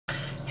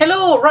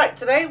Hello, right,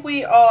 today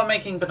we are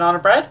making banana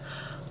bread.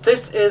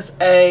 This is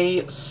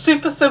a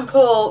super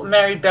simple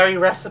Mary Berry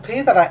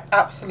recipe that I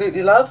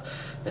absolutely love.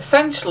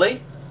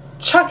 Essentially,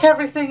 chuck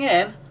everything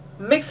in,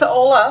 mix it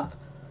all up,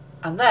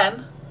 and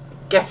then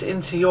get it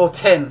into your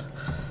tin.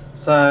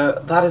 So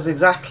that is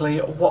exactly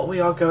what we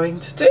are going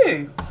to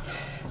do.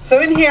 So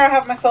in here I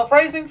have my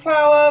self-raising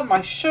flour, my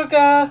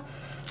sugar,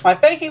 my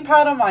baking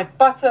powder, my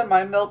butter,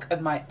 my milk,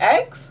 and my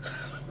eggs.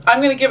 I'm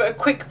going to give it a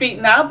quick beat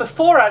now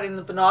before adding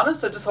the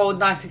bananas, so just all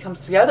nicely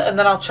comes together, and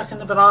then I'll chuck in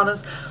the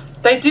bananas.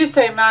 They do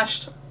say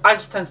mashed, I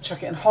just tend to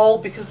chuck it in whole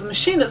because the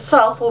machine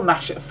itself will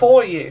mash it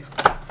for you.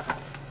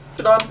 Put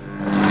it on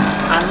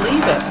and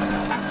leave it.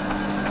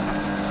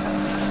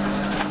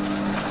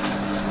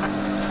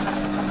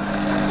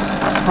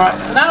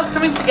 Right, so now it's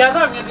coming together.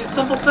 I'm going to do a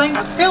simple thing,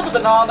 just peel the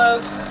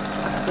bananas.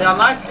 They are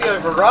nicely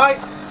overripe.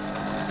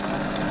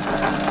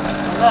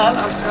 And then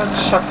I'm just going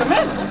to chuck them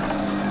in.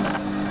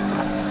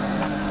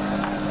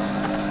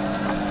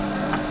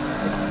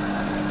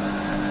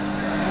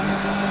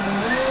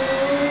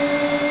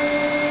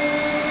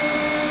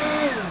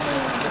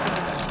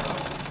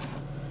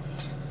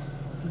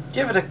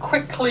 Give it a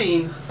quick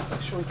clean,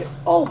 make sure we get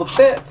all the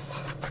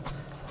bits.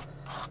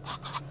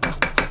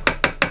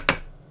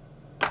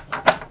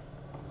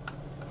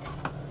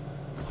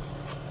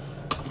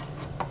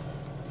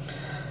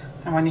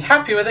 And when you're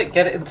happy with it,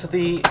 get it into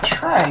the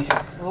tray.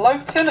 The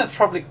loaf tin is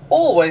probably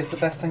always the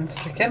best thing to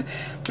stick in.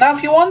 Now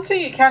if you want to,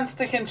 you can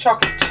stick in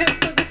chocolate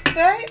chips at this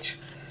stage.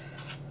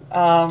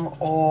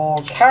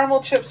 Or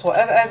caramel chips,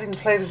 whatever editing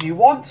flavours you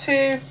want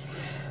to.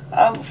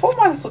 For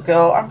my little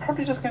girl, I'm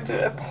probably just going to do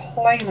a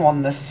plain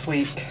one this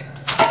week.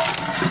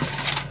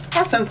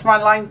 That's into my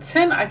lined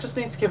tin. I just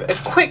need to give it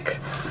a quick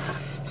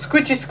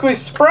squidgy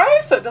squeeze spray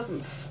so it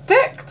doesn't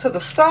stick to the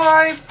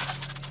sides.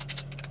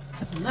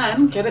 And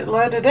then get it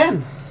loaded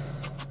in.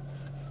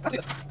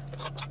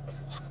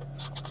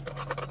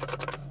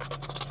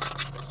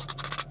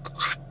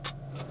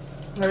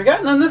 There we go.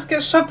 And then this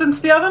gets shoved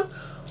into the oven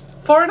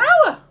for an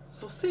hour.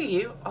 So we'll see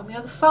you on the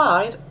other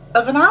side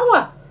of an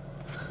hour.